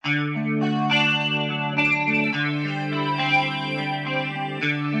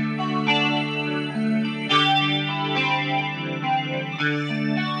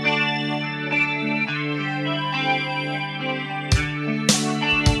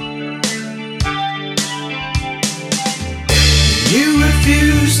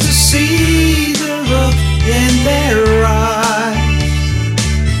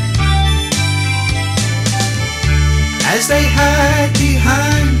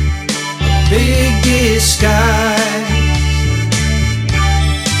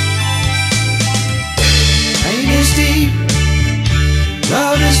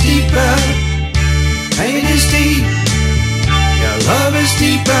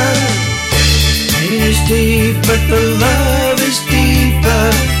deeper. Pain is deep, but the love is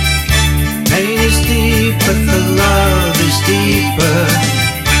deeper. Pain is deep, but the love is deeper.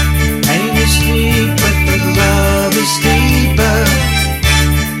 Pain is deep, but the love is deeper.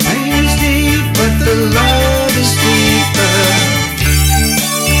 Pain is deep, but the love is deeper.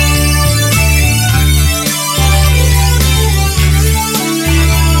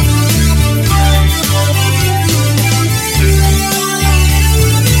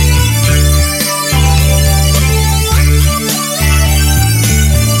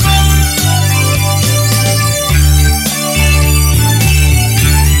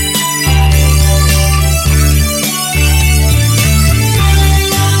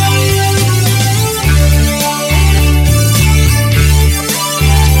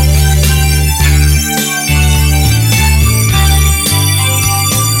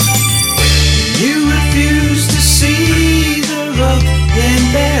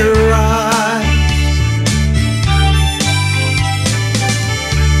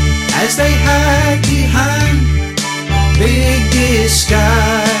 As they hide behind big disguise.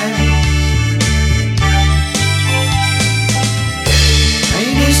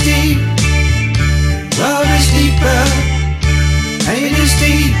 Pain is deep, love is deeper. Pain is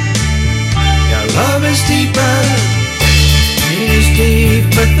deep, yeah, love is deeper. Pain is deep,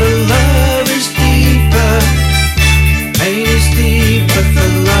 but the love is deeper. Pain is deep, but the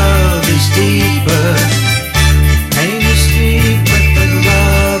love is deeper. Pain is deep, but the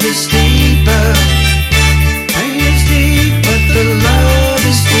love is deeper. Pain is deep, but the love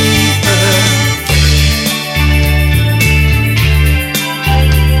is deeper.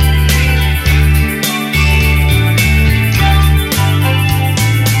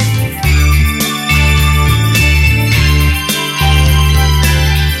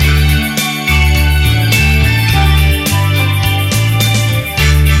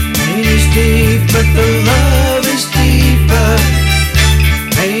 Pain is deep, but the